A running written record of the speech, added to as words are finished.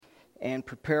and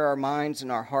prepare our minds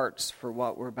and our hearts for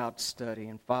what we're about to study.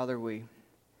 And Father, we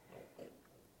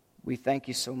thank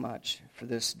you so much for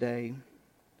this day,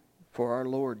 for our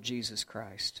Lord Jesus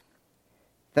Christ.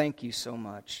 Thank you so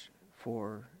much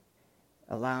for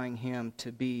allowing Him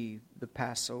to be the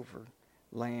Passover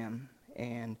lamb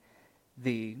and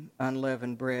the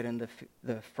unleavened bread and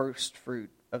the first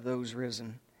fruit of those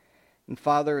risen. And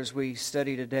Father, as we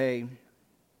study today,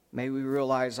 may we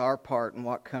realize our part in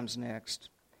what comes next.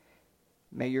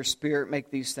 May your Spirit make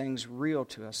these things real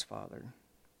to us, Father.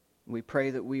 We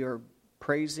pray that we are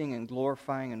praising and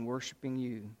glorifying and worshiping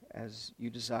you as you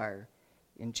desire.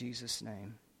 In Jesus'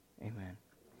 name, amen.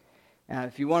 Now,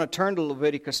 if you want to turn to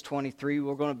Leviticus 23,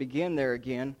 we're going to begin there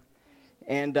again.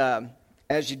 And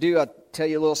as you do, I'll tell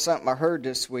you a little something I heard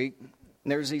this week.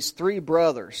 There's these three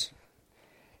brothers.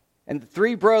 And the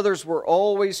three brothers were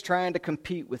always trying to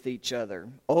compete with each other.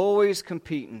 Always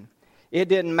competing. It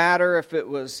didn't matter if it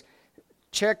was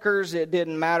checkers. It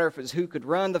didn't matter if it was who could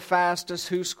run the fastest,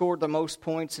 who scored the most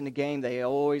points in the game. They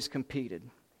always competed.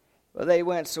 Well, they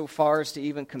went so far as to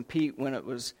even compete when it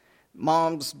was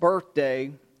Mom's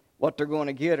birthday, what they're going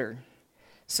to get her.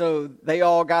 So they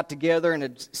all got together and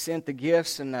had sent the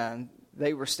gifts, and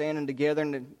they were standing together,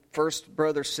 and the first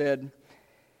brother said,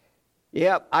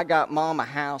 "Yep, I got Mom a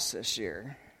house this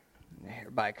year." And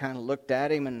everybody kind of looked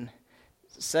at him, and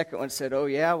the second one said, "Oh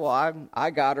yeah, well I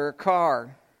got her a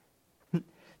car."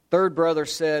 Third brother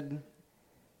said,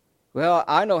 "Well,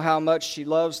 I know how much she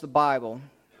loves the Bible,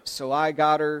 so I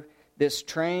got her this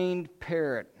trained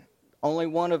parrot, only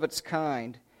one of its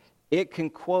kind. It can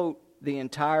quote the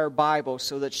entire Bible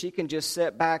so that she can just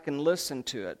sit back and listen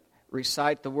to it,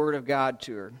 recite the Word of God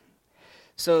to her."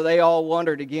 So they all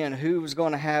wondered again who was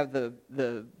going to have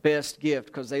the best gift,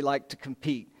 because they like to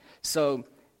compete. So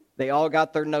they all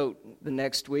got their note the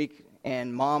next week,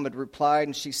 and Mom had replied,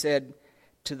 and she said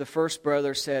to the first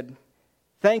brother, said,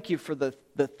 "Thank you for the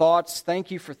thoughts.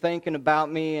 Thank you for thinking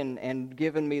about me and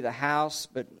giving me the house.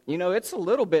 But, you know, it's a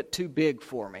little bit too big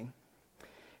for me."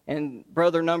 And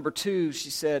brother number two, she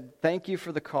said, "Thank you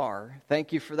for the car.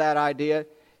 Thank you for that idea.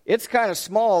 It's kind of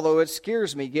small, though. It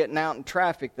scares me getting out in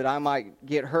traffic that I might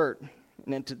get hurt."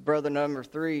 And then to brother number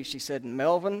three, she said,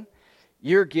 "Melvin,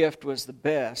 your gift was the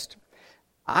best.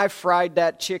 I fried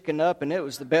that chicken up, and it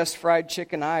was the best fried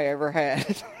chicken I ever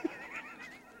had."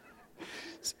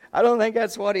 I don't think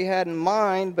that's what he had in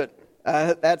mind, but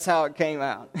that's how it came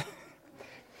out.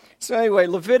 So anyway,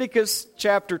 Leviticus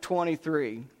chapter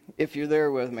 23, if you're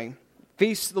there with me.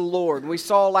 Feast of the Lord. We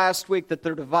saw last week that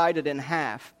they're divided in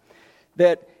half.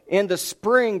 That in the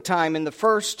springtime, in the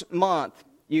first month,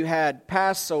 you had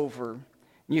Passover,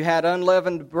 you had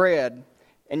unleavened bread,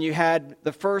 and you had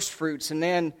the first fruits. And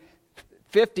then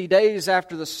 50 days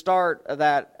after the start of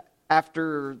that,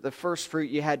 after the first fruit,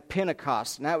 you had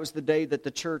Pentecost. And that was the day that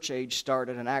the church age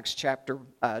started in Acts chapter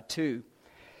 2.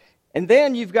 And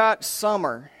then you've got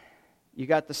summer. You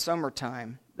got the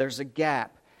summertime. There's a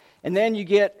gap. And then you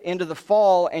get into the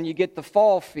fall, and you get the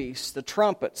fall feast, the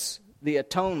trumpets, the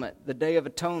atonement, the Day of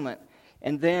Atonement,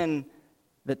 and then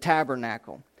the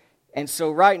tabernacle. And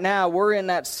so right now we're in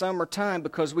that summertime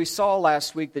because we saw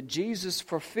last week that Jesus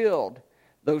fulfilled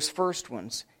those first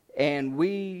ones. And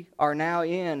we are now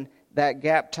in that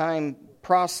gap time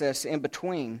process in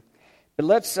between. But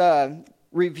let's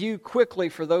review quickly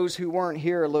for those who weren't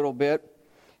here a little bit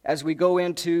as we go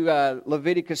into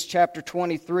Leviticus chapter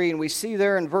 23. And we see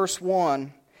there in verse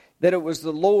 1 that it was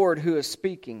the Lord who is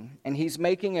speaking, and He's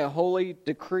making a holy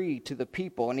decree to the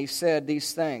people. And He said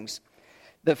these things: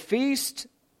 "The feast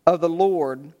of the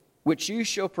Lord, which you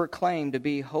shall proclaim to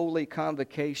be holy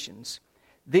convocations,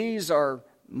 these are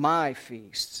my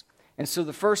feasts." And so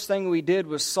the first thing we did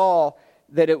was saw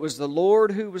that it was the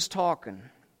Lord who was talking.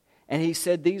 And He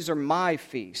said, "These are my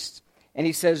feasts." And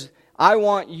He says, "I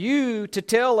want you to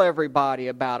tell everybody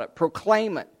about it.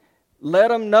 Proclaim it. Let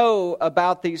them know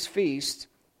about these feasts."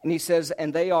 And He says,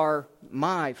 "And they are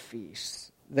my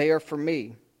feasts. They are for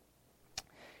me."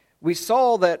 We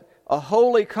saw that a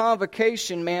holy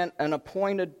convocation meant an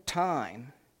appointed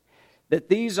time. That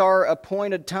these are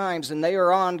appointed times, and they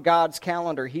are on God's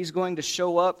calendar. He's going to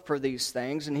show up for these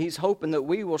things, and He's hoping that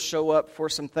we will show up for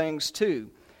some things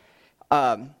too.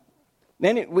 Then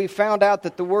we found out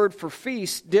that the word for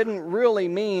feast didn't really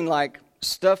mean like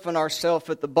stuffing ourselves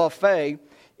at the buffet.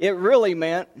 It really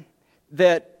meant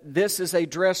that this is a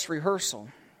dress rehearsal.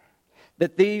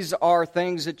 That these are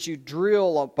things that you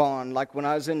drill upon. Like when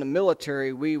I was in the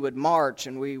military, we would march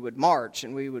and we would march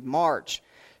and we would march.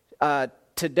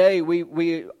 Today,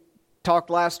 we talked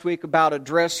last week about a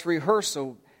dress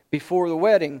rehearsal. Before the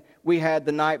wedding, we had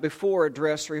the night before a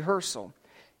dress rehearsal.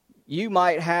 You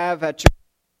might have at your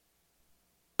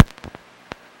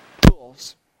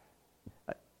drills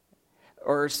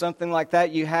or something like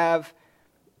that. You have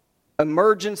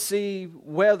emergency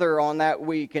weather on that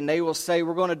week, and they will say,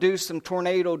 we're going to do some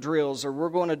tornado drills, or we're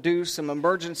going to do some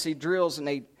emergency drills,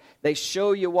 and they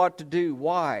show you what to do.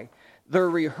 Why? They're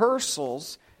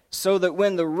rehearsals so that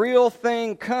when the real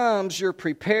thing comes, you're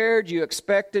prepared, you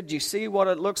expected, you see what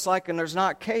it looks like, and there's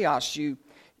not chaos. You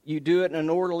do it in an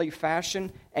orderly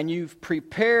fashion, and you've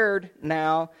prepared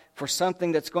now for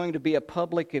something that's going to be a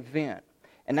public event.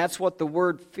 And that's what the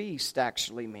word feast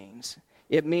actually means.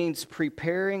 It means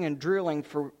preparing and drilling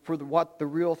for what the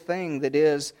real thing that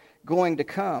is going to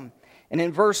come. And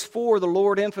in verse 4, the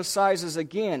Lord emphasizes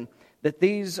again that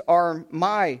these are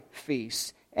my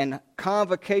feasts and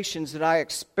convocations that I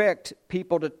expect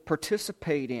people to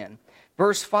participate in.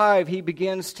 Verse 5, he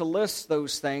begins to list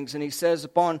those things, and he says,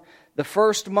 upon the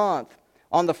first month,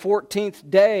 on the 14th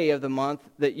day of the month,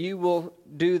 that you will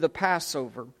do the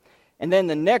Passover. And then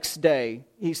the next day,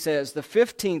 he says, the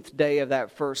 15th day of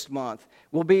that first month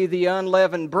will be the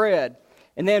unleavened bread.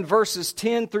 And then verses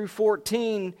 10 through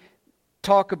 14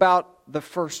 talk about the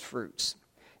first fruits.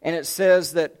 And it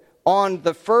says that on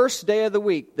the first day of the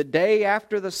week, the day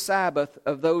after the Sabbath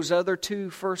of those other two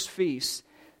first feasts,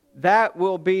 that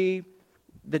will be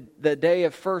the day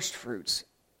of first fruits.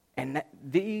 And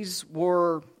these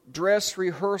were dress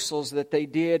rehearsals that they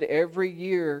did every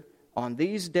year on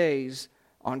these days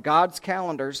on God's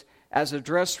calendars as a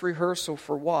dress rehearsal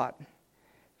for what?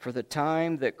 For the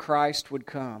time that Christ would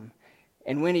come.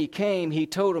 And when He came, He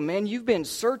told them, man, you've been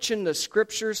searching the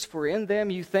Scriptures, for in them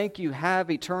you think you have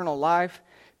eternal life,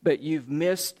 but you've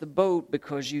missed the boat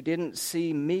because you didn't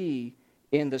see me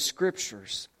in the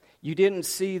Scriptures. You didn't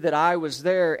see that I was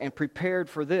there and prepared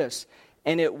for this.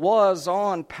 And it was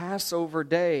on Passover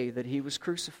day that He was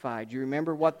crucified. You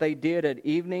remember what they did at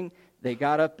evening? They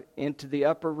got up into the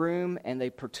upper room and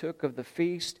they partook of the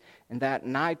feast. And that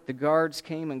night the guards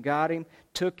came and got Him,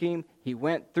 took Him. He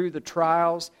went through the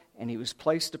trials and He was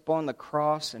placed upon the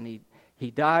cross, and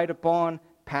he died upon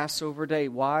Passover day.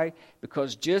 Why?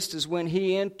 Because just as when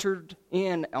He entered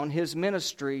in on His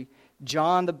ministry,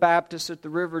 John the Baptist at the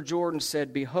river Jordan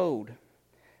said, behold,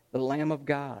 the Lamb of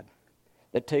God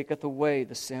that taketh away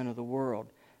the sin of the world.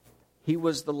 He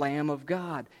was the Lamb of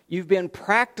God. You've been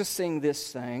practicing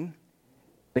this thing,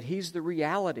 but He's the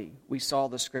reality, we saw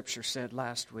the Scripture said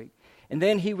last week. And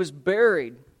then He was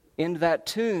buried in that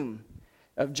tomb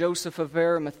of Joseph of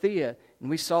Arimathea, and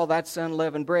we saw that's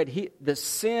unleavened bread. The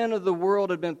sin of the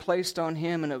world had been placed on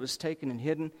Him, and it was taken and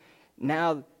hidden.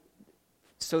 Now,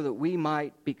 so that we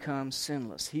might become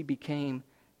sinless. He became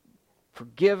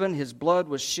forgiven, His blood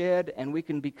was shed, and we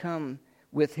can become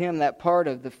with Him that part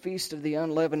of the feast of the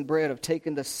unleavened bread, of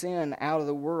taking the sin out of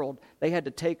the world. They had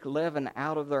to take leaven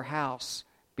out of their house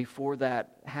before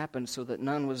that happened, so that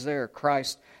none was there.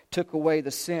 Christ took away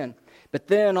the sin. But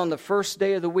then on the first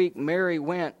day of the week, Mary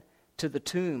went to the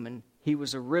tomb, and He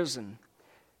was arisen.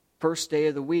 First day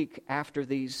of the week after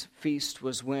these feasts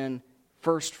was when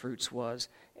first fruits was.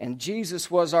 And Jesus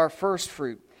was our first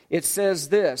fruit. It says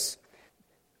this,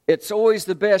 it's always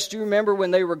the best. You remember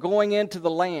when they were going into the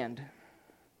land,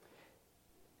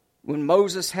 when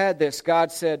Moses had this,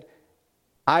 God said,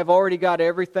 I've already got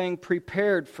everything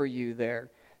prepared for you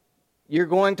there. You're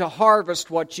going to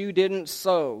harvest what you didn't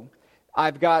sow.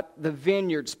 I've got the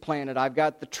vineyards planted. I've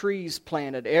got the trees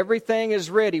planted. Everything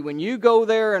is ready. When you go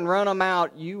there and run them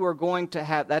out, you are going to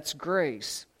have, that's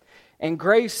grace. And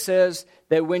grace says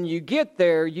that when you get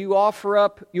there, you offer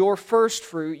up your first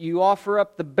fruit. You offer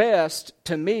up the best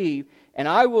to me, and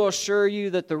I will assure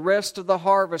you that the rest of the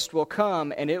harvest will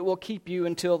come, and it will keep you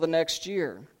until the next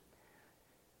year.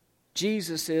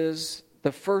 Jesus is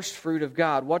the first fruit of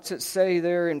God. What's it say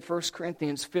there in 1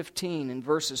 Corinthians 15 in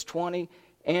verses 20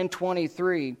 and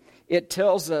 23? It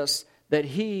tells us that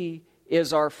He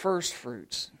is our first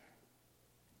fruits.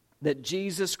 That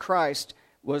Jesus Christ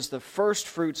was the first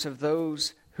fruits of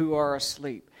those who are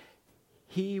asleep.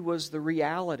 He was the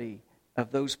reality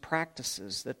of those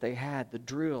practices that they had, the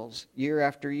drills, year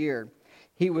after year.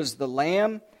 He was the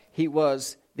lamb, He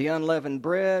was the unleavened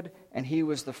bread, and He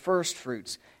was the first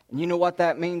fruits. And you know what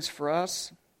that means for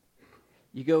us?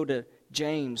 You go to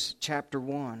James chapter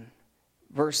 1,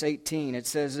 verse 18. It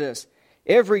says this,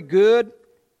 every good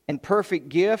and perfect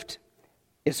gift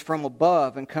is from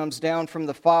above and comes down from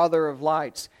the Father of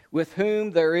lights, with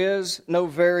whom there is no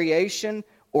variation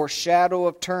or shadow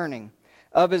of turning.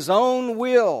 Of His own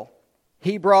will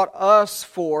He brought us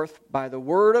forth by the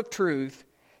word of truth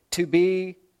to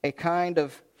be a kind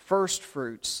of first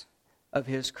fruits of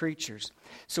His creatures.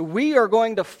 So we are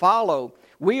going to follow.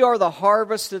 We are the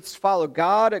harvest that's followed.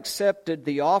 God accepted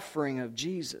the offering of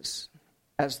Jesus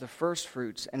as the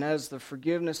firstfruits and as the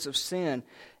forgiveness of sin.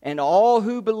 And all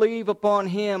who believe upon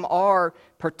him are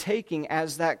partaking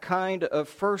as that kind of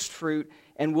firstfruit,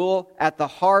 and will, at the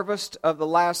harvest of the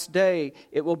last day,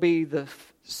 it will be the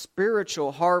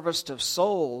spiritual harvest of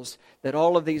souls that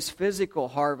all of these physical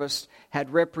harvests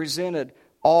had represented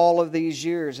all of these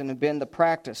years and have been the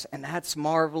practice. And that's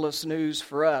marvelous news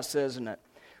for us, isn't it?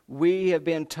 We have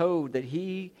been told that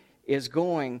he is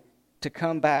going to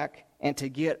come back and to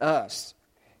get us.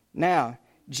 Now,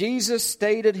 Jesus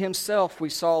stated himself, we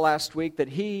saw last week, that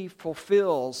he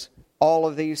fulfills all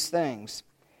of these things.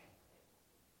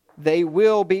 They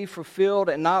will be fulfilled,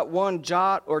 and not one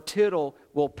jot or tittle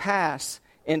will pass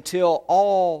until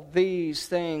all these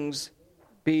things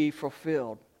be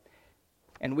fulfilled.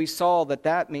 And we saw that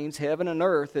that means heaven and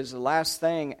earth is the last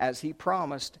thing as he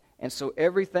promised. And so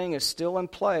everything is still in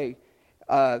play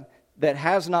that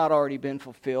has not already been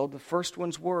fulfilled. The first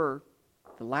ones were,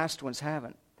 the last ones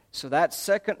haven't. So that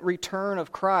second return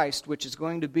of Christ, which is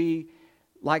going to be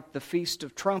like the Feast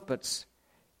of Trumpets,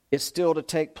 is still to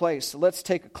take place. So let's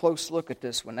take a close look at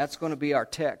this one. That's going to be our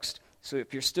text. So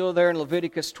if you're still there in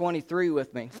Leviticus 23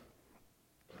 with me,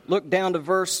 look down to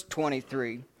verse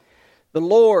 23. The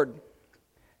Lord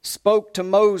spoke to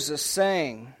Moses,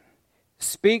 saying,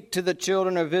 "Speak to the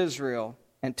children of Israel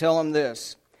and tell them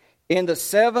this. In the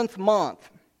 7th month,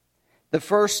 the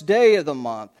first day of the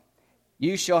month,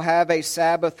 you shall have a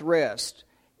Sabbath rest.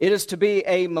 It is to be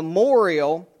a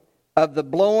memorial of the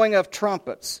blowing of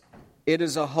trumpets. It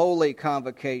is a holy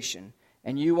convocation,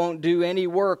 and you won't do any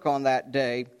work on that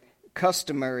day,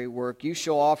 customary work. You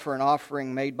shall offer an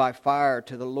offering made by fire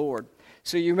to the Lord."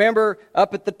 So you remember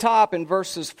up at the top in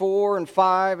verses 4 and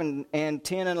 5 and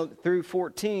 10 through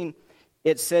 14,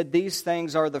 it said these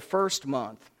things are the first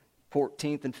month,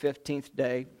 14th and 15th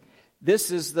day.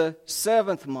 This is the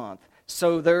 7th month.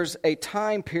 So there's a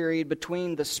time period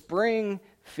between the spring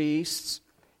feasts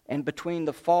and between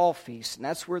the fall feasts. And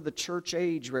that's where the church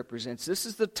age represents. This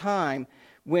is the time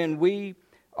when we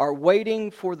are waiting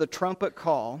for the trumpet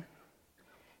call,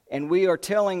 and we are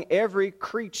telling every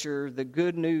creature the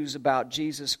good news about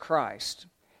Jesus Christ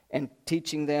and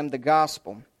teaching them the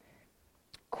gospel.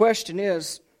 Question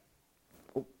is,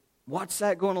 what's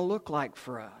that going to look like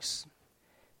for us?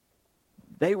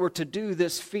 They were to do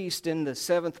this feast in the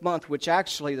 7th month, which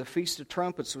actually the Feast of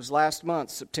Trumpets was last month,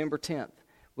 September 10th.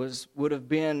 Would have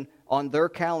been on their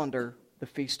calendar the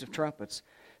Feast of Trumpets.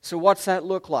 So what's that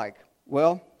look like?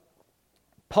 Well,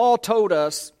 Paul told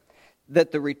us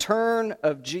that the return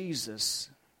of Jesus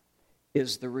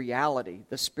is the reality,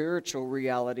 the spiritual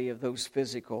reality of those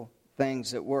physical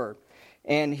things that were.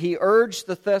 And he urged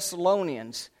the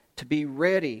Thessalonians to be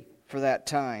ready for that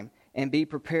time and be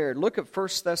prepared. Look at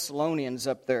 1 Thessalonians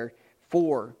up there,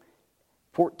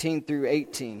 4:14 through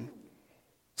 18.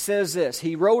 It says this,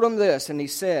 he wrote them this, and he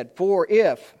said, "For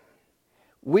if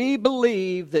we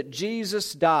believe that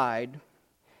Jesus died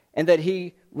and that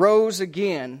he rose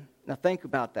again." Now think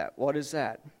about that. What is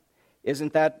that?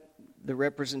 Isn't that the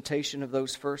representation of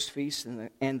those first feasts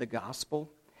and the gospel?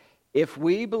 If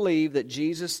we believe that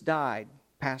Jesus died,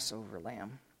 Passover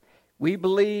lamb, we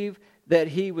believe that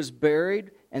he was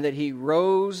buried and that he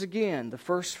rose again, the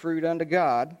first fruit unto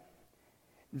God,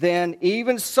 then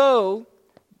even so,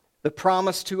 the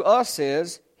promise to us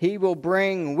is he will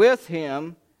bring with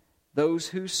him those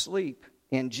who sleep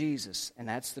in Jesus. And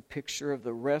that's the picture of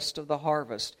the rest of the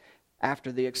harvest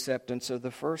after the acceptance of the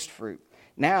first fruit.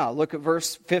 Now, look at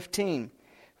verse 15.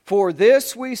 "For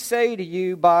this we say to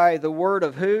you by the word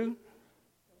of" who?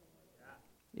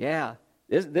 Yeah,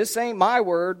 this ain't my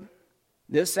word.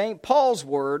 This ain't Paul's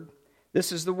word.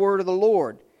 This is the word of the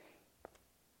Lord.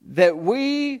 "That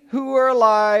we who are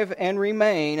alive and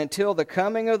remain until the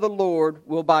coming of the Lord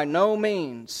will by no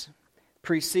means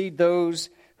precede those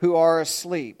who are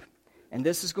asleep." And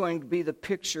this is going to be the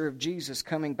picture of Jesus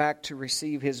coming back to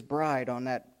receive his bride on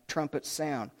that trumpet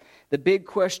sound. The big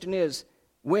question is,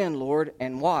 when, Lord,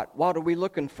 and what? What are we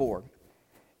looking for?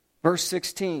 Verse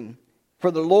 16, "For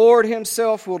the Lord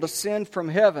himself will descend from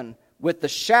heaven with the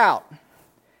shout,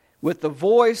 with the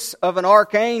voice of an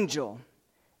archangel,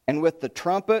 and with the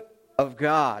trumpet of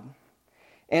God.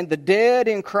 And the dead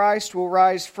in Christ will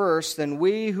rise first, then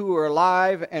we who are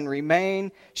alive and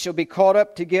remain shall be caught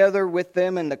up together with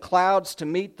them in the clouds to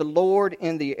meet the Lord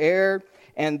in the air,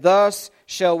 and thus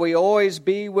shall we always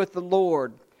be with the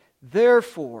Lord.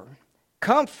 Therefore,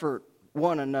 comfort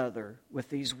one another with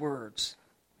these words."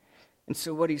 And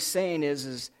so what he's saying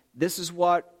is this is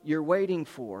what you're waiting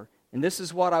for. And this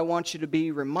is what I want you to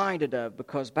be reminded of,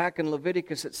 because back in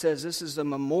Leviticus it says this is a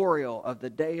memorial of the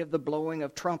day of the blowing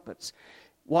of trumpets.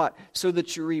 What? So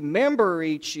that you remember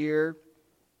each year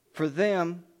for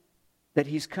them that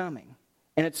He's coming.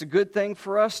 And it's a good thing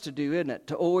for us to do, isn't it?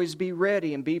 To always be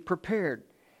ready and be prepared.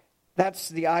 That's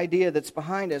the idea that's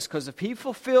behind us. Because if He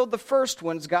fulfilled the first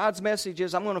ones, God's message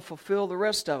is, I'm going to fulfill the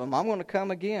rest of them. I'm going to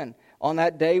come again on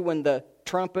that day when the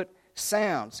trumpet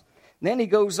sounds. And then he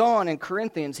goes on in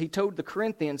Corinthians. He told the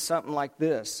Corinthians something like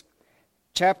this.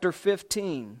 Chapter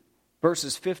 15,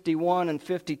 verses 51 and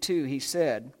 52, he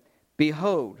said,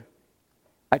 Behold,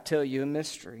 I tell you a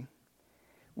mystery.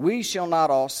 We shall not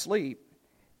all sleep,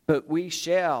 but we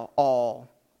shall all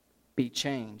be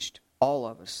changed, all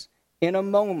of us, in a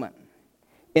moment,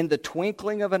 in the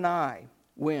twinkling of an eye.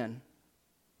 When?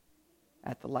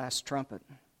 At the last trumpet.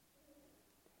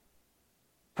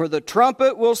 For the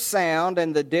trumpet will sound,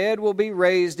 and the dead will be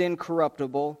raised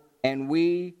incorruptible, and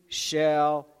we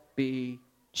shall be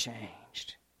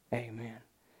changed. Amen.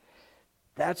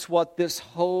 That's what this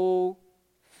whole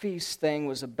feast thing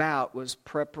was about, was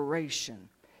preparation.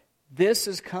 This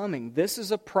is coming. This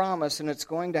is a promise, and it's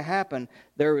going to happen.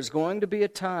 There is going to be a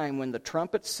time when the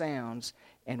trumpet sounds,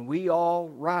 and we all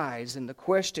rise. And the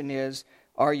question is,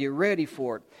 are you ready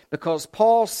for it? Because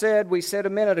Paul said, we said a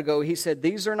minute ago, he said,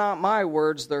 these are not my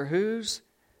words, they're whose?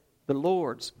 The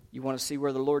Lord's. You want to see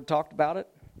where the Lord talked about it?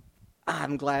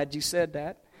 I'm glad you said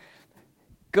that.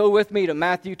 Go with me to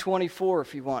Matthew 24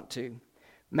 if you want to.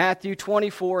 Matthew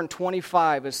 24 and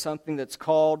 25 is something that's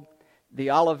called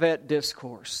the Olivet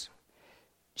Discourse.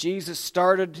 Jesus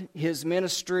started His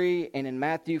ministry, and in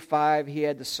Matthew 5, He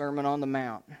had the Sermon on the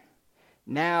Mount.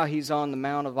 Now He's on the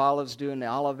Mount of Olives doing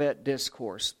the Olivet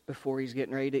Discourse before He's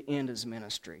getting ready to end His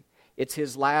ministry. It's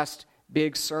His last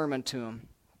big sermon to them.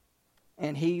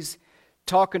 And He's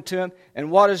talking to them.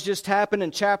 And what has just happened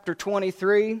in chapter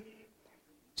 23?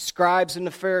 Scribes and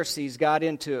the Pharisees got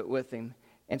into it with Him.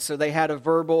 And so they had a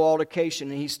verbal altercation,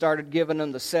 and He started giving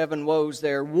them the 7 woes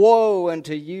there. Woe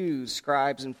unto you,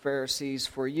 scribes and Pharisees,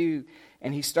 for you.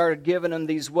 And He started giving them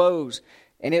these woes.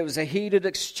 And it was a heated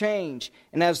exchange.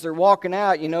 And as they're walking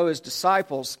out, His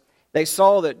disciples, they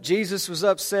saw that Jesus was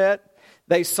upset.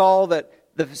 They saw that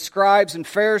the scribes and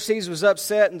Pharisees was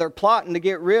upset, and they're plotting to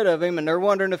get rid of Him, and they're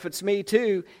wondering if it's me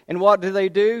too. And what do?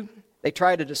 They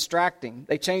try to distract Him.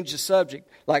 They change the subject.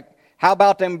 Like, how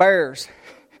about them bears?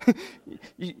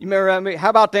 You remember what I mean? How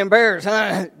about them bears?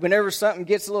 Huh? Whenever something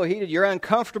gets a little heated, you're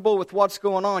uncomfortable with what's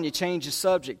going on, you change the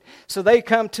subject. So they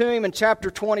come to Him in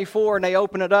chapter 24, and they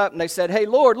open it up, and they said, Hey,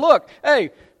 Lord, look. Hey,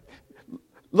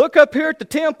 look up here at the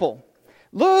temple.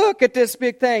 Look at this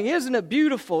big thing. Isn't it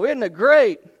beautiful? Isn't it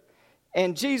great?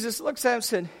 And Jesus looks at him and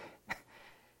said,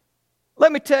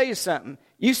 let me tell you something.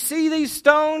 You see these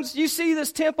stones? You see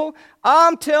this temple?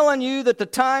 I'm telling you that the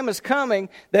time is coming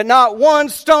that not one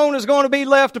stone is going to be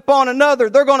left upon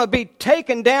another. They're going to be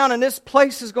taken down, and this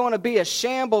place is going to be a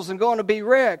shambles and going to be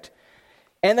wrecked.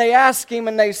 And they ask Him,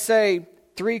 and they say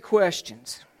 3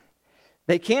 questions.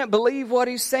 They can't believe what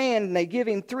He's saying, and they give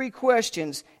Him 3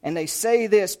 questions, and they say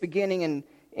this beginning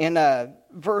in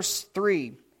verse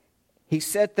 3. He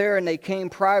sat there, and they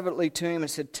came privately to Him and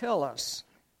said, Tell us.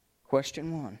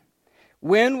 Question 1.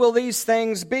 When will these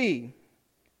things be?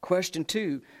 Question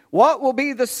 2. What will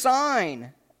be the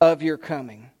sign of your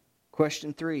coming?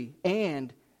 Question 3.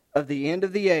 And of the end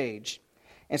of the age.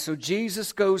 And so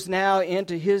Jesus goes now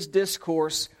into His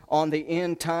discourse on the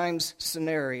end times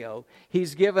scenario.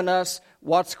 He's given us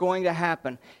what's going to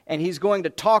happen. And He's going to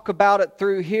talk about it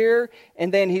through here.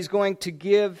 And then He's going to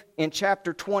give in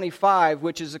chapter 25,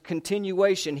 which is a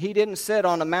continuation. He didn't sit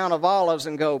on the Mount of Olives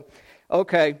and go,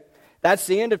 okay, that's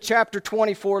the end of chapter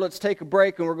 24. Let's take a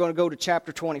break, and we're going to go to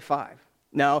chapter 25.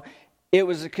 No, it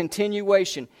was a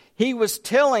continuation. He was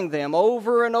telling them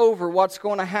over and over what's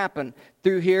going to happen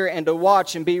through here and to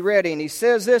watch and be ready. And He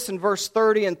says this in verse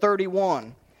 30 and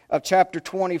 31 of chapter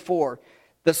 24.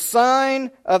 The sign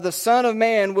of the Son of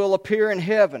Man will appear in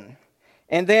heaven,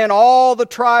 and then all the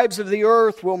tribes of the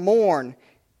earth will mourn.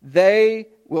 They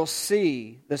will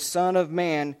see the Son of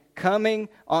Man coming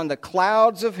on the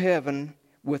clouds of heaven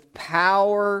with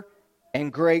power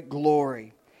and great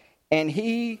glory. And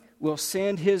He will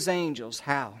send His angels,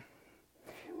 how?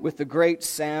 With the great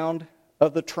sound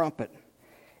of the trumpet.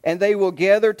 And they will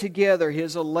gather together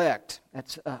His elect,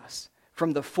 that's us,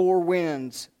 from the 4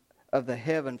 winds of the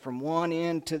heaven, from one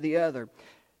end to the other.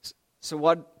 So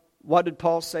what did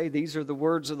Paul say? These are the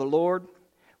words of the Lord.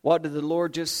 What did the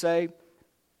Lord just say?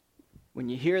 When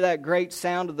you hear that great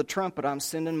sound of the trumpet, I'm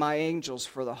sending my angels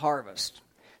for the harvest.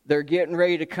 They're getting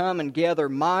ready to come and gather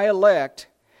my elect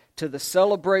to the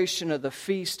celebration of the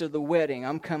feast of the wedding.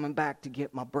 I'm coming back to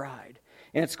get my bride.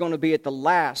 And it's going to be at the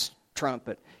last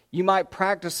trumpet. You might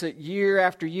practice it year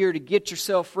after year to get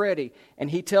yourself ready.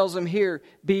 And he tells them here,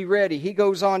 be ready. He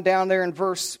goes on down there in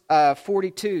verse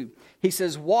 42. He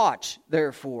says, watch,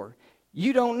 therefore.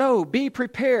 You don't know. Be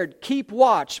prepared. Keep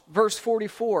watch. Verse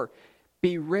 44.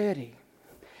 Be ready.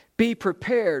 Be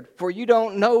prepared, for you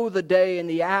don't know the day and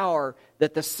the hour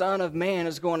that the Son of Man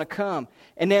is going to come.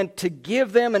 And then to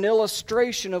give them an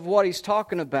illustration of what he's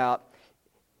talking about,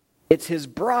 it's his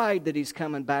bride that he's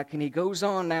coming back. And he goes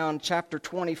on now in chapter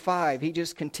 25. He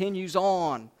just continues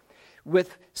on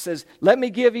says, let me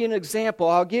give you an example.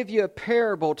 I'll give you a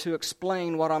parable to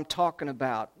explain what I'm talking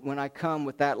about when I come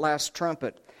with that last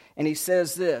trumpet. And he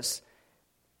says this,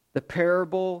 the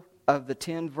parable of the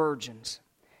 10 virgins.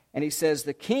 And he says,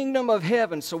 the kingdom of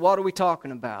heaven. So what are we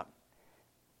talking about?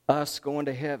 Us going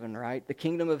to heaven, right? The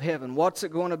kingdom of heaven. What's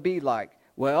it going to be like?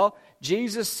 Well,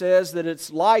 Jesus says that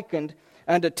it's likened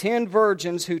unto 10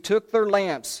 virgins who took their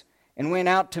lamps and went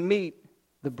out to meet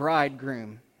the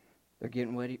bridegroom. They're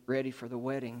getting ready for the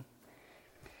wedding.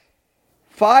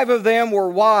 5 of them were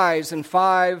wise and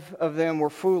 5 of them were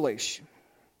foolish.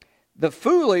 The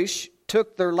foolish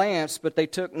took their lamps, but they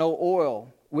took no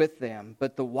oil with them.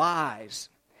 But the wise,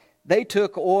 they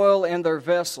took oil in their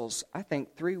vessels. I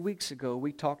think 3 weeks ago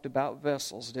we talked about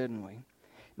vessels, didn't we?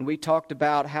 And we talked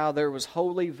about how there was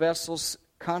holy vessels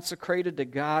consecrated to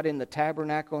God in the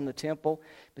tabernacle and the temple.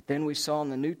 But then we saw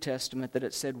in the New Testament that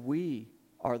it said we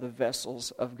are the vessels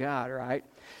of God, right?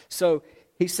 So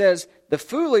he says, the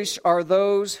foolish are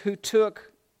those who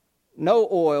took no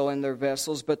oil in their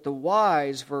vessels, but the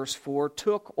wise, verse 4,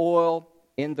 took oil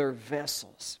in their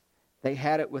vessels. They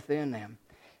had it within them.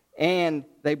 And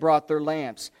they brought their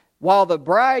lamps. While the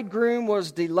bridegroom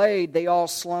was delayed, they all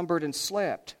slumbered and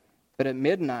slept. But at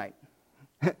midnight,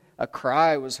 a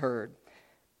cry was heard.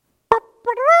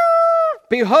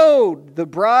 Behold, the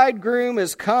bridegroom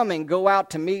is coming. Go out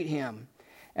to meet him.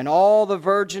 And all the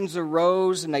virgins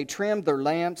arose, and they trimmed their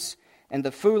lamps. And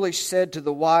the foolish said to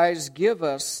the wise, give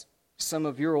us some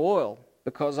of your oil,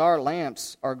 because our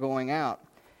lamps are going out.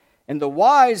 And the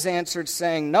wise answered,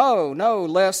 saying, no,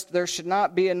 lest there should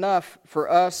not be enough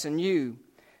for us and you.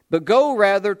 But go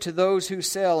rather to those who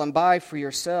sell and buy for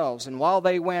yourselves. And while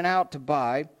they went out to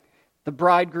buy, the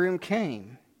bridegroom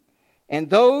came. And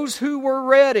those who were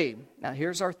ready, now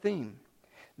here's our theme.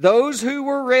 Those who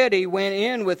were ready went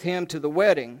in with him to the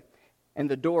wedding, and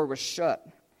the door was shut.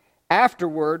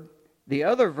 Afterward, the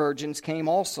other virgins came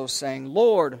also, saying,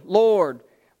 Lord, Lord,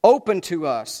 open to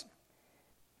us.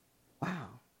 Wow,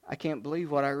 I can't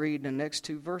believe what I read in the next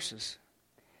 2 verses.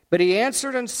 But he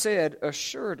answered and said,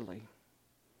 assuredly,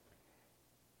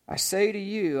 I say to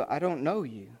you, I don't know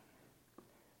you.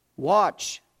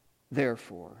 Watch,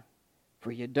 therefore,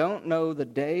 for you don't know the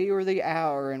day or the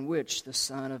hour in which the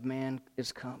Son of Man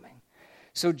is coming.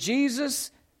 So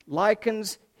Jesus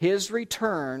likens his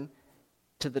return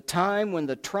to the time when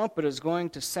the trumpet is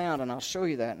going to sound, and I'll show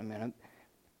you that in a minute.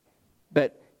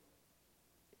 But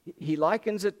he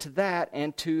likens it to that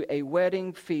and to a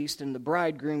wedding feast and the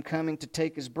bridegroom coming to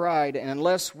take his bride. And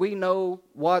unless we know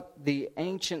what the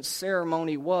ancient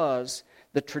ceremony was,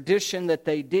 the tradition that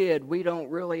they did, we don't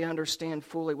really understand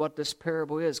fully what this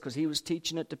parable is, because he was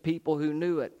teaching it to people who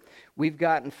knew it. We've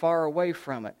gotten far away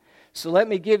from it. So let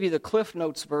me give you the Cliff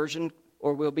Notes version,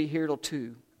 or we'll be here till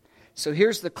 2. So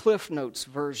here's the Cliff Notes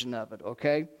version of it,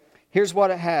 okay? Here's what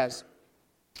it has.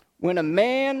 When a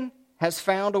man has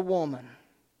found a woman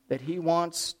that he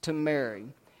wants to marry,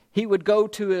 he would go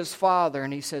to his father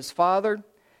and he says, Father,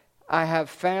 I have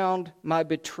found my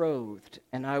betrothed,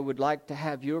 and I would like to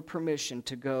have your permission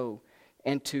to go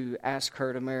and to ask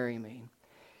her to marry me.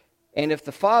 And if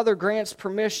the father grants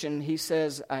permission, he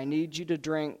says, I need you to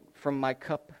drink from my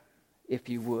cup, if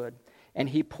you would. And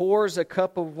he pours a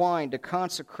cup of wine to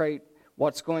consecrate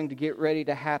what's going to get ready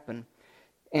to happen.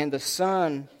 And the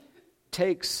son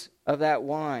takes of that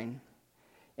wine.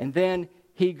 And then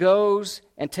he goes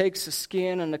and takes the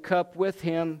skin and the cup with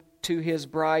him to his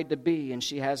bride-to-be, and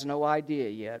she has no idea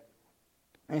yet.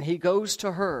 And he goes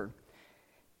to her,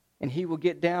 and he will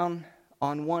get down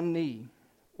on one knee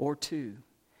or 2,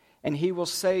 and he will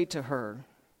say to her,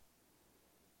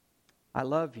 I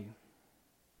love you,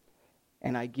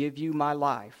 and I give you my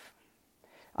life.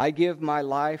 I give my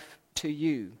life to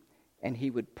you. And he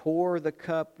would pour the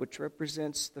cup, which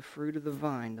represents the fruit of the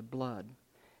vine, the blood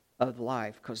of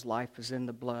life, because life is in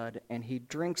the blood, and he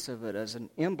drinks of it as an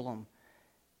emblem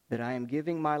that I am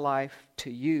giving my life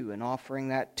to you and offering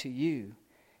that to you.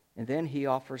 And then he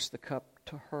offers the cup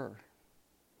to her.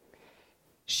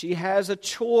 She has a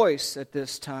choice at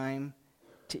this time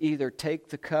to either take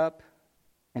the cup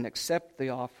and accept the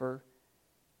offer,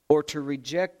 or to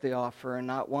reject the offer and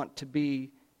not want to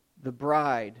be the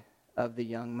bride of the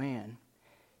young man.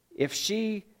 If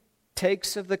she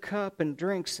takes of the cup and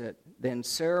drinks it, then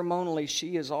ceremonially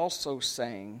she is also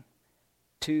saying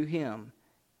to him,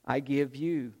 I give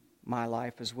you my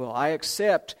life as well. I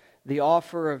accept the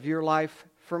offer of your life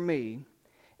for me,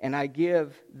 and I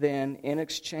give then in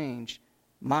exchange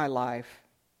my life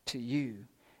to you.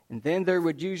 And then there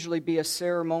would usually be a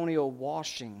ceremonial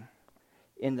washing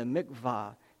in the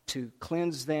mikvah to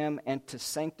cleanse them and to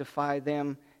sanctify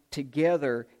them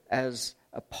together as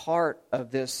a part of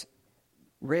this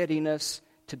readiness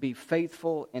to be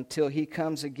faithful until he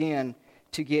comes again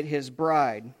to get his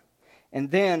bride.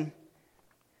 And then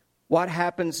what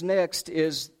happens next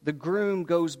is the groom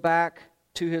goes back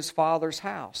to his father's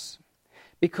house,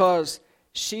 because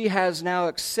she has now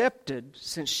accepted,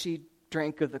 since she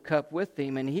drank of the cup with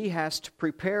him, and he has to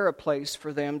prepare a place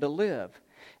for them to live.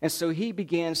 And so he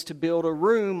begins to build a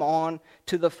room on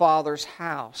to the father's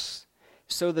house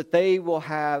so that they will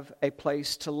have a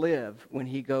place to live when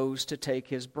he goes to take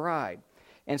his bride.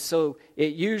 And so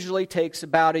it usually takes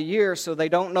about a year, so they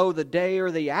don't know the day or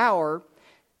the hour,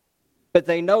 but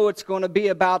they know it's going to be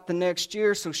about the next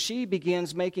year, so she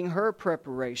begins making her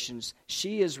preparations.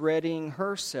 She is readying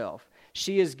herself.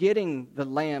 She is getting the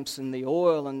lamps and the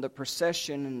oil and the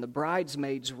procession and the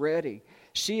bridesmaids ready.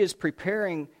 She is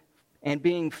preparing and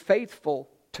being faithful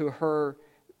to her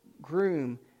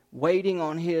groom, waiting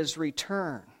on his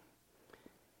return.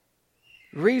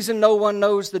 The reason no one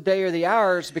knows the day or the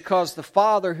hour is because the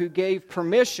father who gave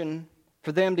permission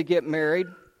for them to get married,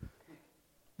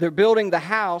 they're building the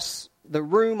house, the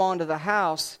room onto the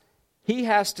house. He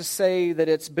has to say that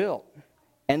it's built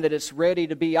and that it's ready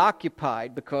to be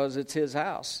occupied because it's his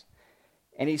house.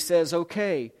 And he says,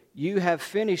 okay, you have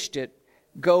finished it.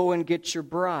 Go and get your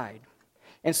bride.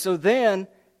 And so then,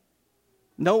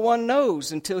 no one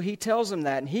knows until he tells them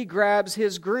that. And he grabs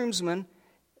his groomsmen,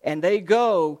 and they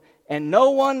go, and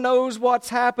no one knows what's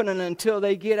happening until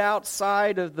they get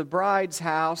outside of the bride's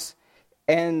house,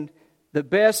 and the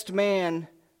best man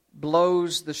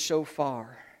blows the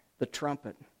shofar, the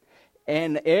trumpet.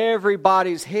 And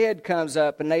everybody's head comes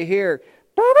up, and they hear,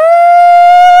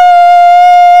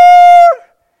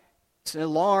 it's an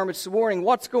alarm, it's a warning.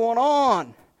 What's going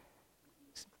on?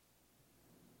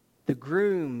 The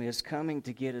groom is coming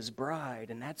to get his bride,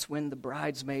 and that's when the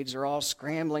bridesmaids are all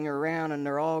scrambling around, and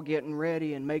they're all getting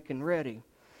ready and making ready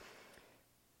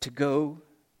to go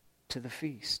to the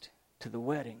feast, to the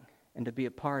wedding, and to be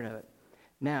a part of it.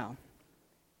 Now,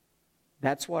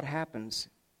 that's what happens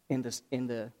in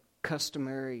the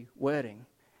customary wedding.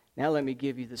 Now let me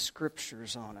give you the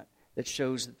scriptures on it that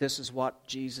shows that this is what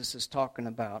Jesus is talking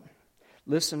about.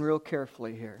 Listen real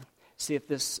carefully here. See if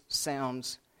this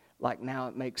sounds like now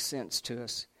it makes sense to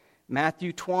us.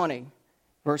 Matthew 20,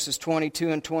 verses 22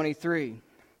 and 23.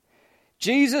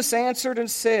 Jesus answered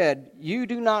and said, you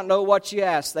do not know what you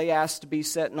ask. They asked to be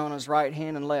sitting on his right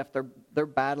hand and left. They're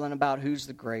battling about who's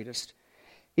the greatest.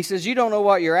 He says, you don't know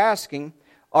what you're asking.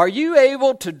 Are you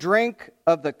able to drink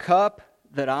of the cup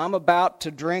that I'm about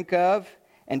to drink of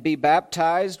and be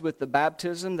baptized with the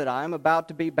baptism that I'm about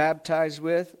to be baptized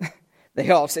with? They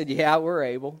all said, yeah, we're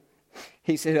able.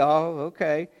 He said, oh,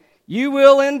 okay. You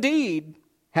will indeed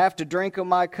have to drink of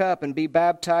my cup and be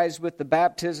baptized with the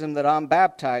baptism that I'm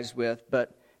baptized with,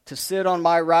 but to sit on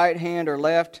my right hand or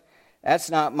left, that's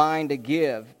not mine to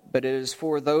give, but it is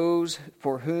for those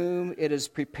for whom it is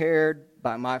prepared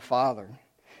by my Father.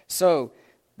 So,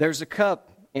 there's a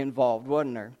cup involved,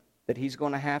 wasn't there, that he's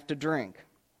going to have to drink.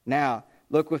 Now,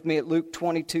 look with me at Luke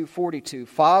 22:42.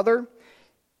 Father,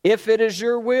 if it is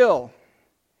your will,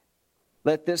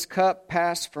 let this cup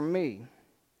pass from me.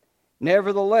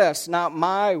 Nevertheless, not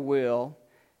my will,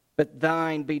 but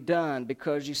thine be done.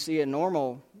 Because you see, a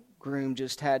normal groom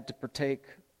just had to partake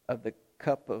of the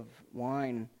cup of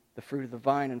wine, the fruit of the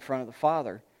vine, in front of the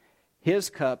Father. His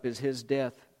cup is his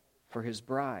death for his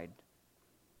bride.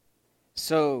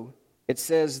 So it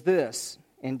says this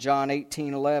in John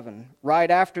 18:11.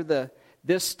 Right after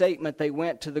this statement, they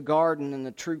went to the garden and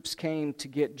the troops came to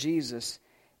get Jesus.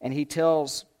 And he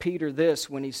tells Peter this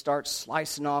when he starts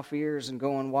slicing off ears and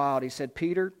going wild. He said,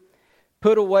 Peter,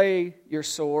 put away your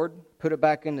sword, put it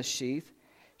back in the sheath.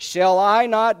 Shall I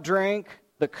not drink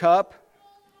the cup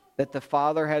that the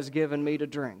Father has given me to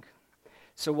drink?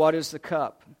 So what is the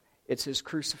cup? It's his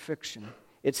crucifixion.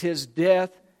 It's his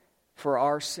death for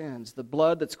our sins, the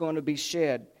blood that's going to be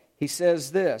shed. He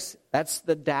says this, that's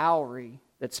the dowry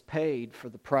that's paid for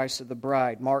the price of the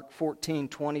bride. Mark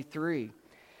 14:23.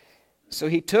 So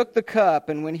he took the cup,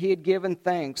 and when he had given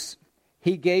thanks,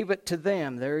 he gave it to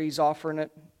them. There he's offering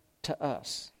it to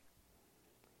us.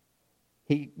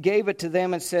 He gave it to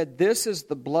them and said, "This is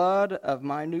the blood of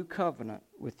my new covenant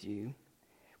with you,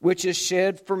 which is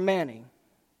shed for many,"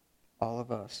 all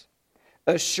of us.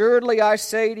 "Assuredly I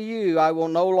say to you, I will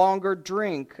no longer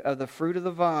drink of the fruit of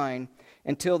the vine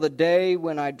until the day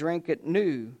when I drink it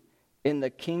new in the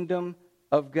kingdom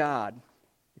of God."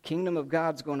 The kingdom of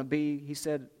God's going to be, he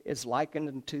said, is likened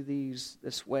unto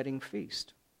this wedding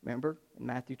feast. Remember in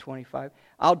Matthew 25?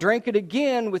 "I'll drink it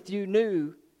again with you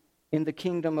new in the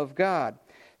kingdom of God."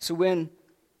 So when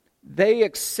they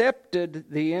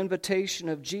accepted the invitation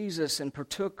of Jesus and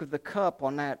partook of the cup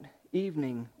on that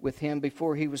evening with him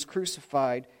before he was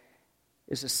crucified,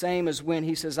 is the same as when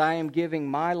he says, "I am giving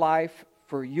my life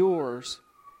for yours.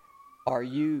 Are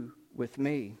you with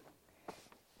me?"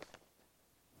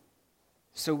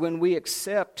 So when we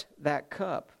accept that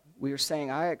cup, we are saying,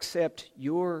 "I accept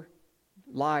your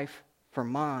life for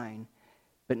mine,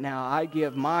 but now I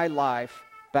give my life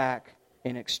back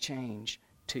in exchange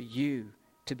to you,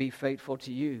 to be faithful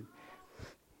to you."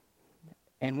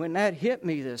 And when that hit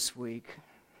me this week,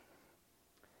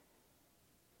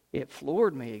 it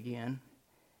floored me again.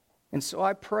 And so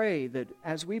I pray that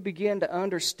as we begin to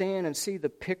understand and see the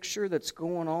picture that's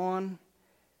going on,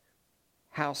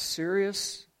 how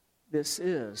serious this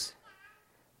is,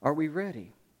 are we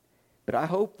ready? But I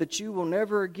hope that you will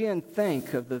never again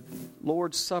think of the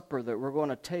Lord's Supper that we're going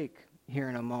to take here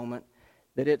in a moment,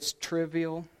 that it's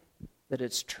trivial, that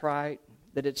it's trite,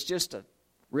 that it's just a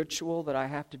ritual that I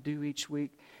have to do each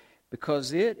week,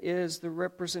 because it is the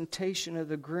representation of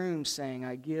the groom saying,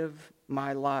 "I give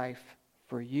my life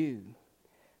for you."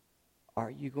 Are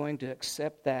you going to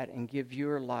accept that and give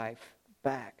your life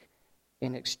back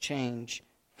in exchange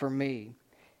for me?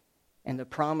 And the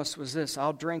promise was this: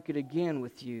 "I'll drink it again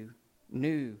with you,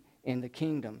 new in the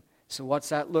kingdom." So what's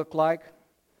that look like?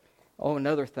 Oh,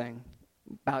 another thing.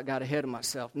 About got ahead of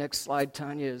myself. Next slide,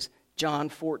 Tanya, is John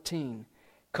 14.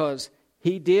 Because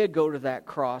he did go to that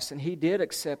cross and he did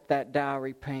accept that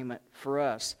dowry payment for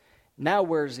us. Now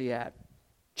where's he at?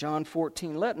 John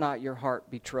 14, "Let not your heart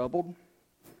be troubled.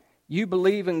 You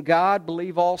believe in God,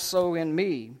 believe also in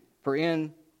me. For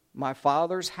in my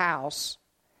Father's house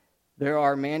there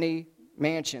are many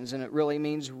mansions," and it really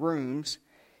means rooms.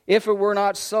 "If it were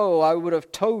not so, I would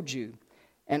have told you.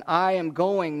 And I am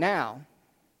going now,"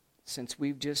 since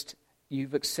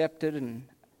you've accepted and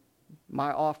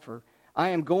my offer, "I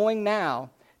am going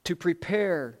now to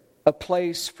prepare a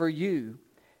place for you,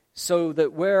 so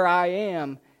that where I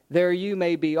am, there you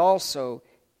may be also,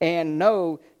 and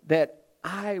know that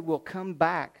I will come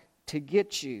back to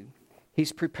get you."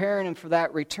 He's preparing him for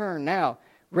that return. Now,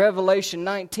 Revelation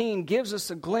 19 gives us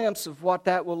a glimpse of what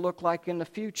that will look like in the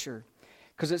future.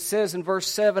 Because it says in verse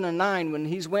 7 and 9, when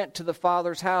he's went to the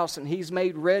Father's house and he's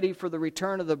made ready for the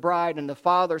return of the bride, and the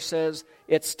Father says,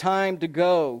 "It's time to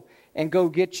go and go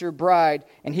get your bride."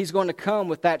 And he's going to come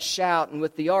with that shout and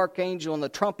with the archangel and the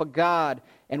trump of God,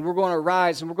 and we're going to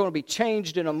rise and we're going to be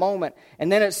changed in a moment.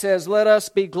 And then it says, "Let us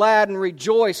be glad and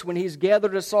rejoice when he's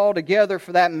gathered us all together,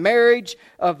 for that marriage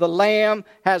of the Lamb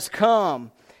has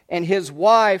come, and his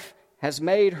wife has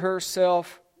made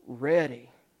herself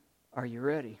ready." Are you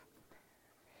ready?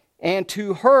 "And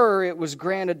to her it was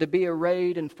granted to be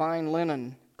arrayed in fine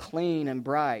linen, clean and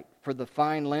bright, for the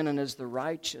fine linen is the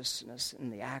righteousness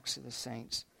and the acts of the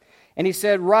saints." And he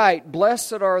said, "Right,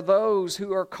 blessed are those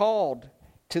who are called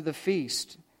to the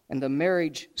feast and the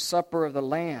marriage supper of the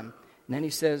Lamb." And then he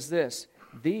says this: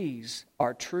 "These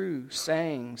are true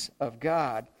sayings of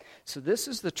God." So this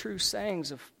is the true sayings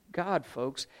of God,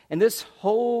 folks. And this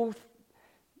whole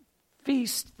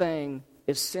feast thing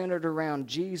is centered around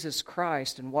Jesus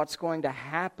Christ and what's going to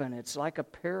happen. It's like a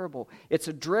parable. It's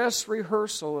a dress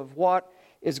rehearsal of what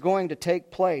is going to take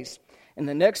place. And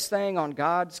the next thing on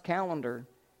God's calendar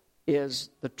is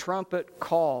the trumpet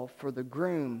call for the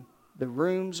groom. The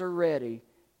rooms are ready.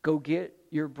 Go get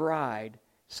your bride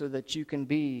so that you can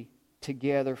be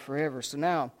together forever. So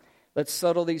now, let's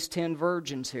settle these 10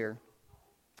 virgins here.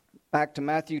 Back to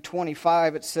Matthew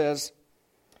 25, it says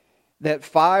that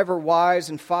 5 are wise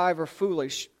and 5 are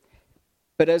foolish.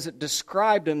 But as it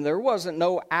described them, there wasn't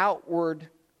no outward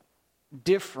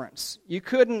difference. You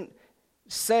couldn't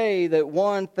say that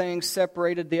one thing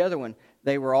separated the other one.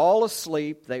 They were all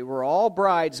asleep. They were all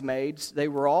bridesmaids. They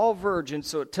were all virgins.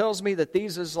 So it tells me that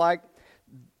these is like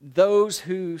those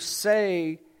who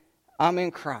say, "I'm in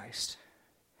Christ."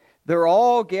 They're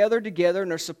all gathered together,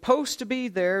 and they're supposed to be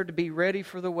there to be ready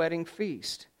for the wedding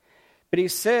feast. But he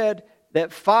said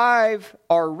that 5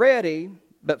 are ready,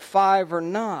 but 5 are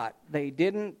not. They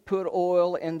didn't put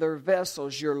oil in their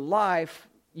vessels. Your life,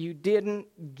 you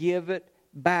didn't give it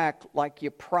back like you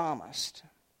promised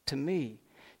to me.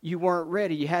 you weren't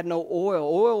ready. You had no oil.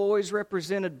 Oil always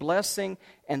represented blessing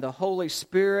and the Holy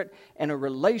Spirit and a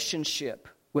relationship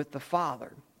with the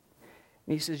Father.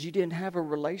 And he says, you didn't have a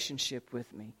relationship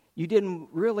with me. You didn't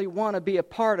really want to be a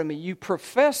part of me. You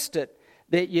professed it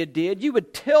that you did. You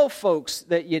would tell folks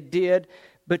that you did,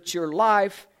 but your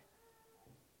life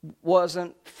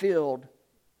wasn't filled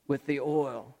with the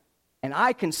oil. And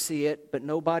I can see it, but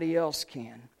nobody else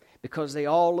can, because they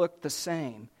all look the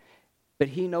same. But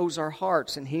He knows our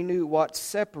hearts, and He knew what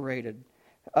separated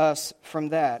us from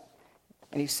that.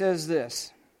 And He says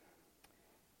this,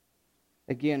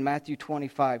 again, Matthew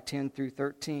 25, 10 through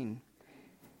 13.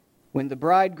 When the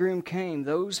bridegroom came,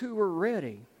 those who were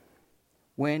ready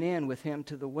went in with Him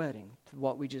to the wedding, to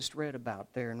what we just read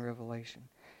about there in Revelation.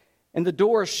 And the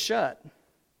doors shut.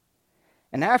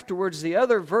 And afterwards, the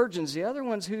other virgins, the other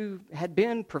ones who had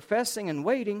been professing and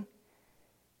waiting,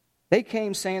 they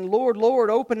came saying, Lord, Lord,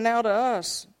 open now to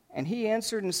us. And He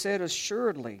answered and said,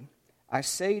 assuredly, I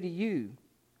say to you,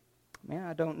 man,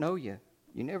 I don't know you.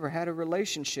 You never had a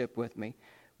relationship with me.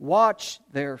 Watch,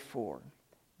 therefore.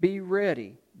 Be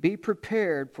ready. Be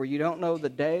prepared, for you don't know the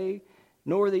day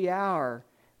nor the hour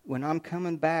when I'm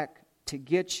coming back to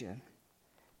get you.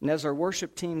 And as our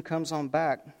worship team comes on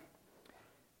back,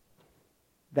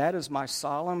 that is my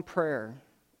solemn prayer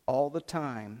all the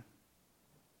time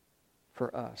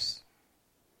for us.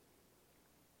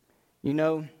 You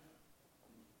know,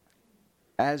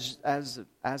 as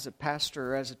a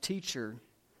pastor, as a teacher,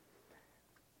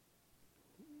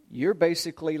 you're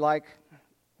basically like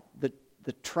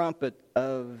the trumpet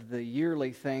of the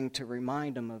yearly thing to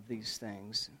remind them of these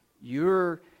things.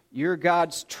 You're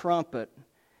God's trumpet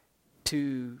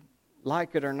to,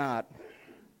 like it or not,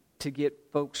 to get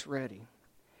folks ready.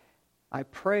 I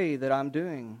pray that I'm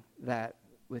doing that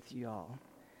with you all.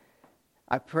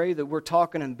 I pray that we're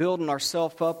talking and building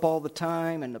ourselves up all the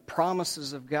time and the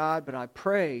promises of God, but I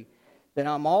pray that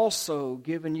I'm also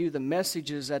giving you the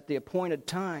messages at the appointed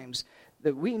times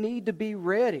that we need to be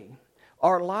ready.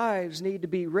 Our lives need to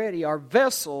be ready. Our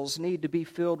vessels need to be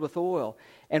filled with oil.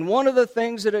 And one of the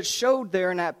things that it showed there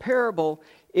in that parable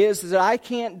is that I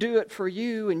can't do it for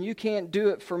you and you can't do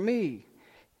it for me.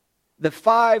 The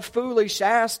 5 foolish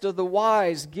asked of the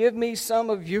wise, give me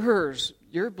some of yours,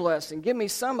 your blessing. Give me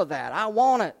some of that. I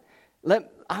want it.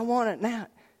 I want it now.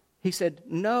 He said,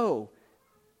 no,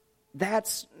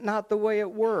 that's not the way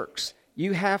it works.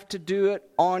 You have to do it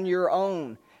on your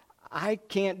own. I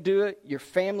can't do it. Your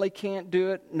family can't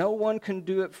do it. No one can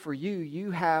do it for you.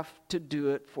 You have to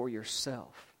do it for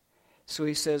yourself. So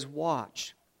he says,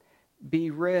 watch.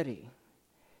 Be ready.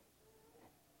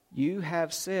 You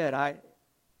have said, I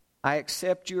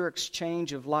accept your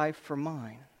exchange of life for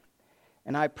mine.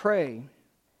 And I pray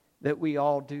that we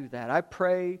all do that. I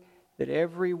pray that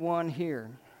everyone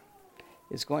here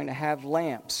is going to have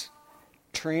lamps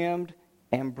trimmed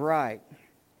and bright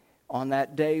on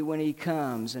that day when He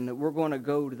comes, and that we're going to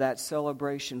go to that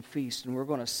celebration feast, and we're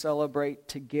going to celebrate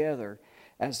together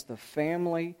as the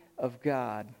family of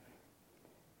God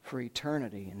for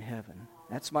eternity in heaven.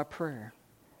 That's my prayer.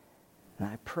 And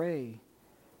I pray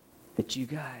that you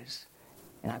guys,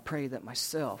 and I pray that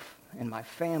myself and my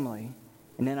family,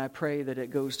 and then I pray that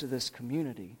it goes to this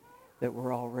community, that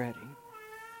we're all ready.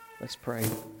 Let's pray.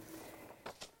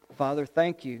 Father,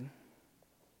 thank you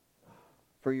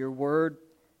for your word.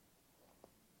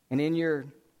 And in your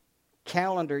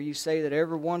calendar, you say that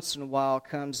every once in a while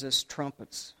comes this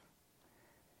trumpets.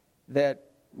 That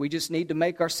we just need to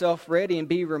make ourselves ready and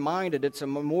be reminded. It's a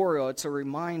memorial. It's a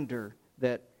reminder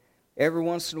that every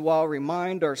once in a while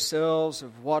remind ourselves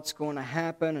of what's going to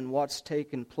happen and what's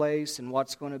taken place and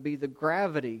what's going to be the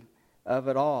gravity of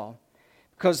it all.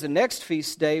 Because the next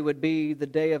feast day would be the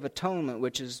Day of Atonement,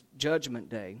 which is Judgment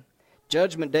Day.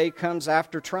 Judgment Day comes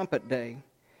after Trumpet Day.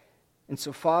 And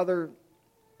so, Father,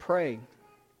 pray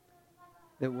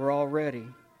that we're all ready.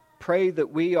 Pray that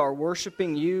we are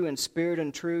worshiping you in spirit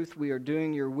and truth. We are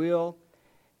doing your will.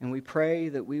 And we pray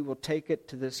that we will take it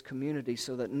to this community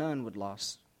so that none would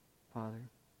lost, Father.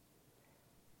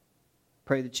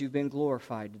 Pray that you've been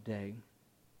glorified today.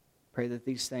 Pray that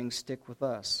these things stick with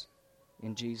us.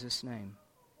 In Jesus' name,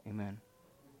 amen.